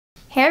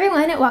Hey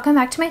everyone, welcome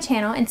back to my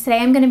channel, and today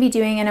I'm going to be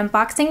doing an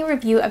unboxing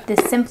review of the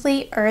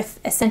Simply Earth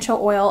Essential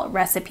Oil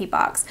Recipe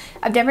Box.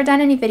 I've never done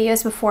any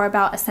videos before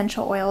about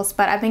essential oils,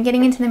 but I've been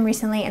getting into them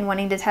recently and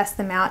wanting to test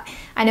them out.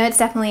 I know it's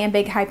definitely a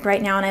big hype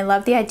right now, and I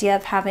love the idea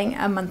of having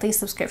a monthly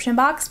subscription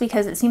box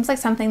because it seems like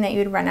something that you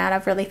would run out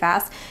of really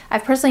fast.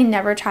 I've personally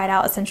never tried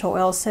out essential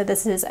oils, so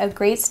this is a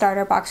great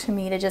starter box for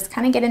me to just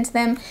kind of get into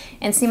them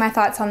and see my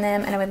thoughts on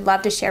them, and I would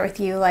love to share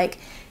with you like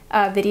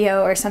a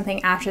video or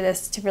something after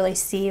this to really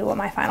see what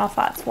my final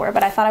thoughts were.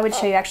 But I thought I would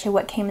show you actually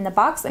what came in the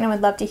box, and I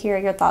would love to hear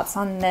your thoughts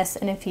on this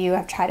and if you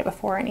have tried it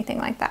before or anything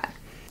like that.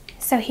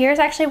 So here's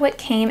actually what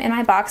came in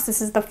my box.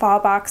 This is the fall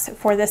box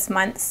for this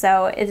month,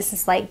 so this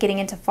is like getting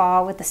into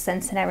fall with the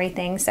scents and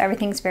everything, so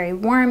everything's very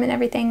warm and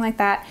everything like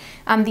that.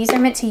 These are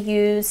meant to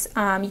use,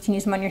 you can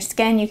use them on your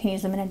skin, you can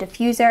use them in a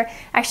diffuser.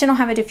 I actually don't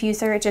have a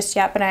diffuser just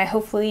yet, but I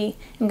hopefully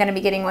am going to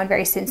be getting one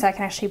very soon so I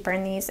can actually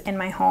burn these in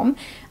my home.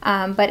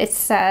 But it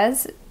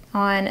says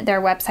on their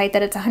website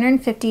that it's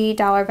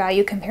 $150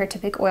 value compared to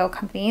big oil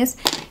companies.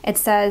 It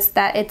says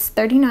that it's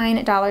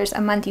 $39 a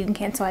month. You can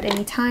cancel at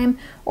any time,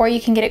 or you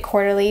can get it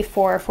quarterly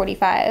for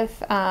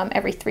 $45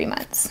 every 3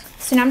 months.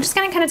 So now I'm just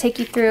gonna kind of take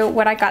you through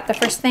what I got. The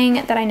first thing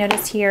that I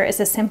noticed here is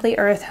a Simply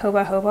Earth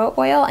Hoba Hoba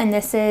oil, and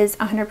this is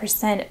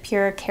 100%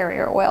 pure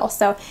carrier oil.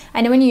 So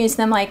I know when you use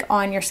them like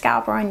on your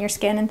scalp or on your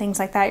skin and things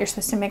like that, you're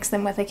supposed to mix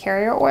them with a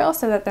carrier oil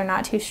so that they're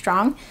not too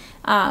strong.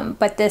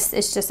 But this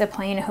is just a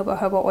plain Hoba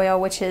Hoba oil,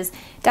 which is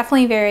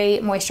definitely very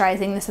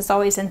moisturizing. This is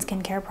always in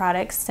skincare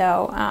products,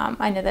 so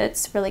I know that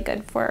it's really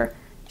good for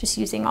just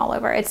using all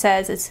over. It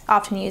says it's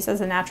often used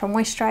as a natural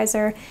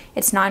moisturizer.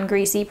 It's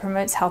non-greasy,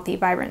 promotes healthy,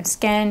 vibrant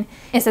skin.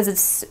 It says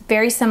it's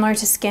very similar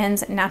to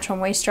Skin's natural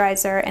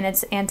moisturizer, and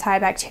it's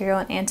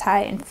antibacterial and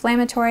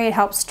anti-inflammatory. It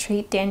helps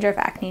treat dandruff,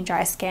 acne,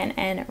 dry skin,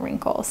 and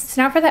wrinkles.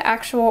 So now for the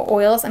actual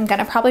oils, I'm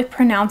gonna probably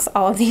pronounce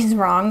all of these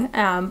wrong,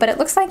 but it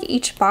looks like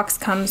each box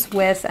comes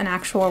with an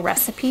actual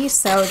recipe.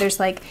 So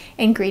there's like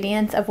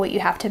ingredients of what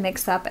you have to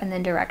mix up and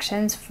then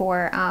directions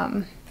for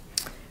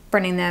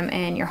burning them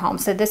in your home.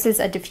 So this is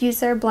a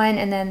diffuser blend,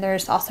 and then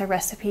there's also a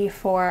recipe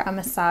for a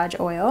massage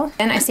oil.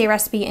 And I see a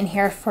recipe in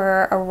here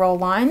for a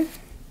roll-on,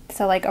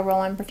 so like a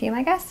roll-on perfume,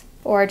 I guess,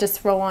 or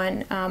just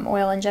roll-on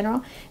oil in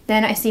general.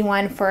 Then I see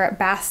one for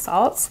bath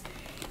salts.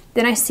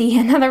 Then I see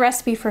another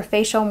recipe for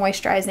facial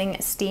moisturizing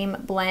steam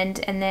blend,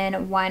 and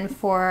then one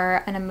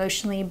for an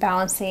emotionally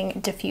balancing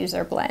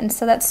diffuser blend.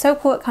 So that's so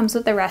cool. It comes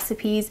with the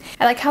recipes.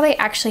 I like how they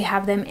actually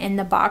have them in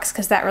the box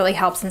because that really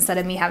helps instead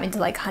of me having to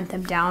like hunt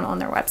them down on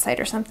their website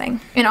or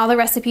something. And all the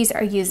recipes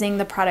are using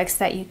the products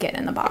that you get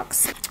in the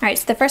box. All right,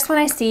 so the first one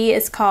I see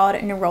is called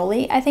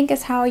Neroli, I think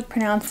is how you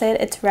pronounce it.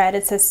 It's red.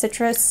 It says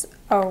citrus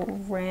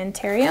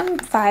Aurantium,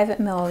 5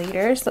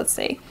 milliliters. Let's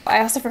see.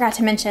 I also forgot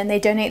to mention they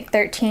donate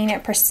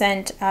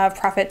 13% of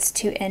profits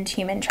to end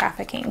human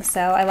trafficking. So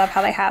I love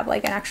how they have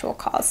like an actual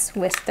cause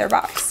with their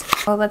box.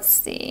 Well, let's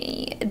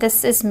see.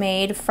 This is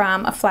made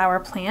from a flower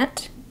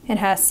plant. It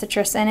has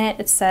citrus in it.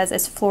 It says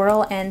it's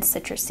floral and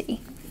citrusy.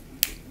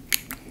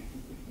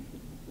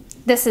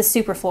 This is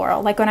super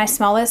floral. Like when I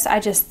smell this, I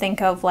just think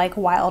of like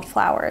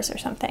wildflowers or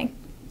something.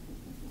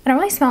 I don't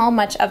really smell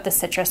much of the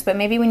citrus, but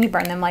maybe when you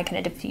burn them like in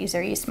a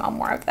diffuser, you smell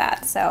more of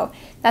that. So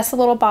that's the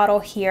little bottle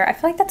here. I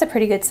feel like that's a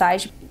pretty good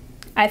size.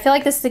 I feel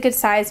like this is a good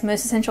size.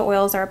 Most essential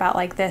oils are about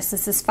like this.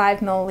 This is 5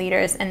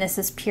 milliliters, and this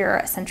is pure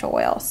essential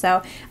oil.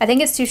 So I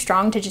think it's too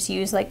strong to just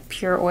use like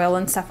pure oil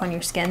and stuff on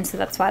your skin. So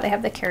that's why they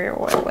have the carrier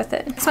oil with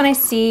it. This one I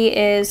see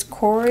is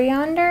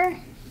coriander.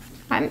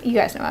 You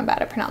guys know I'm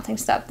bad at pronouncing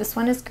stuff. This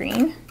one is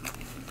green.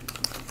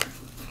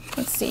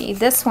 Let's see,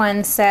 this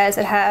one says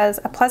it has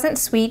a pleasant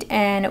sweet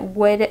and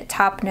wood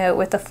top note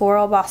with a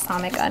floral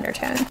balsamic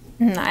undertone.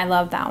 I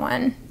love that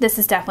one. This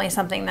is definitely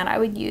something that I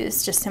would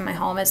use just in my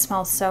home. It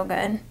smells so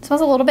good. It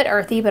smells a little bit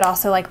earthy, but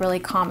also like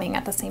really calming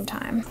at the same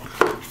time.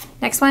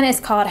 Next one is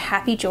called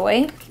Happy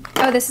Joy.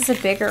 Oh, this is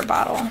a bigger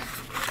bottle.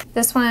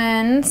 This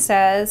one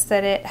says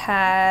that it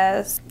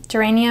has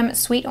geranium,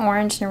 sweet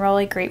orange,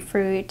 neroli,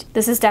 grapefruit.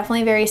 This is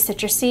definitely very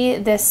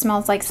citrusy. This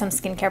smells like some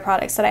skincare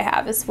products that I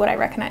have is what I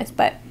recognize,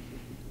 but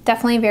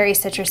definitely very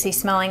citrusy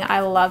smelling. I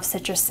love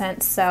citrus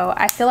scents, so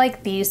I feel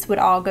like these would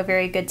all go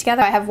very good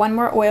together. I have one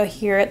more oil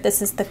here.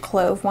 This is the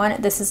clove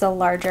one. This is a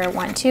larger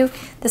one too.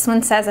 This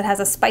one says it has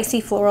a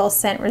spicy floral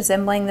scent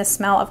resembling the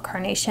smell of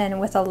carnation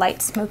with a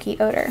light smoky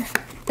odor.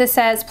 This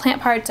says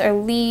plant parts or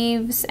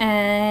leaves,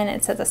 and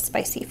it says a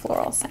spicy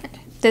floral scent.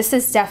 This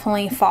is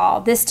definitely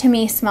fall. This to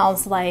me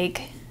smells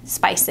like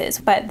spices,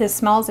 but this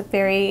smells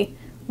very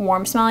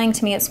warm smelling.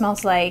 To me it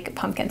smells like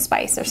pumpkin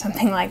spice or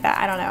something like that.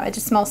 I don't know, it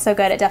just smells so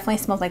good. It definitely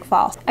smells like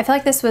fall. I feel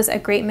like this was a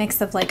great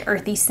mix of like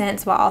earthy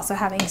scents while also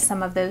having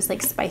some of those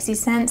like spicy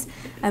scents.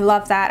 I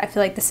love that. I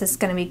feel like this is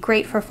going to be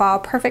great for fall.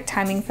 Perfect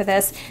timing for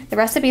this. The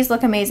recipes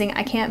look amazing.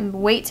 I can't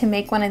wait to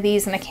make one of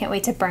these, and I can't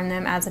wait to burn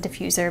them as a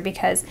diffuser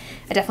because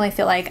I definitely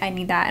feel like I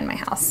need that in my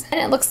house.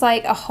 And it looks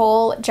like a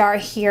whole jar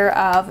here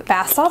of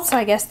bath salts, so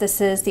I guess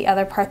this is the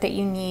other part that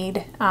you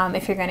need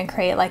if you're going to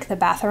create like the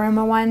bath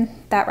aroma one.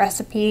 That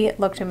recipe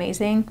looked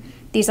amazing.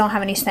 These don't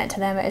have any scent to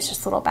them. It's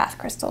just little bath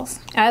crystals.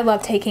 I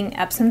love taking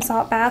Epsom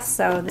salt baths,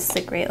 so this is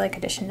a great like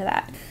addition to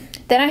that.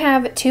 Then I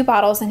have 2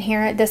 bottles in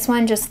here. This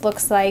one just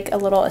looks like a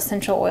little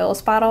essential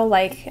oils bottle,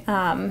 like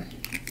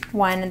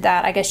one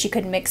that I guess you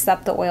could mix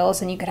up the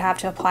oils and you could have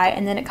to apply,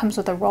 and then it comes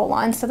with a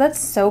roll-on. So that's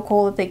so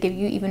cool that they give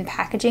you even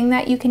packaging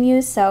that you can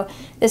use. So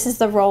this is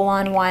the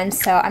roll-on one.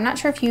 So I'm not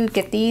sure if you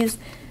get these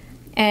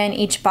in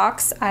each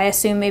box. I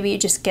assume maybe you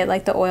just get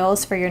like the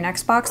oils for your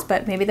next box,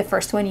 but maybe the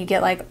first one you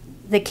get like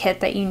the kit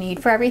that you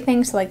need for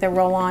everything, so like the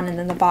roll-on and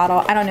then the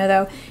bottle. I don't know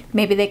though,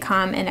 maybe they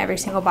come in every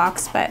single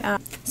box.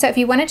 But so if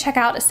you want to check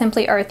out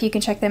Simply Earth, you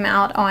can check them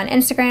out on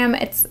Instagram.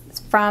 It's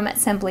from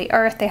Simply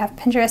Earth. They have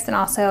Pinterest and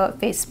also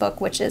Facebook,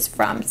 which is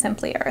from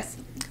Simply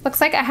Earth. Looks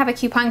like I have a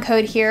coupon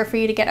code here for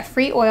you to get a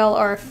free oil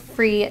or a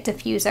free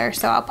diffuser,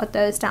 so I'll put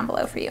those down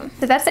below for you.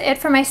 So that's it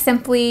for my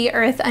Simply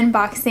Earth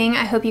unboxing.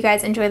 I hope you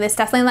guys enjoy this.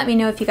 Definitely let me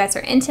know if you guys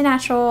are into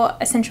natural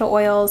essential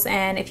oils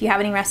and if you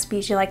have any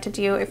recipes you like to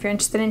do. If you're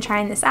interested in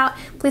trying this out,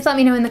 please let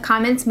me know in the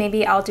comments.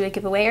 Maybe I'll do a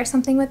giveaway or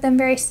something with them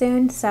very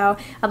soon. So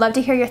I'd love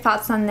to hear your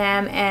thoughts on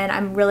them, and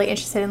I'm really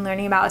interested in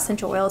learning about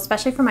essential oils,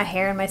 especially for my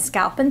hair and my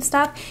scalp and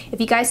stuff.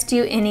 If you guys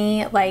do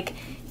any like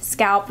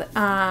scalp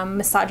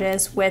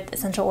massages with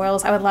essential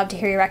oils, I would love to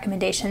hear your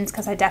recommendations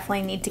because I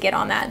definitely need to get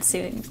on that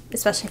soon,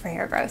 especially for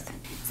hair growth.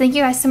 So thank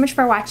you guys so much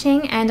for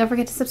watching, and don't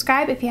forget to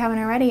subscribe if you haven't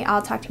already.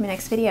 I'll talk to you in my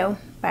next video.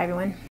 Bye everyone.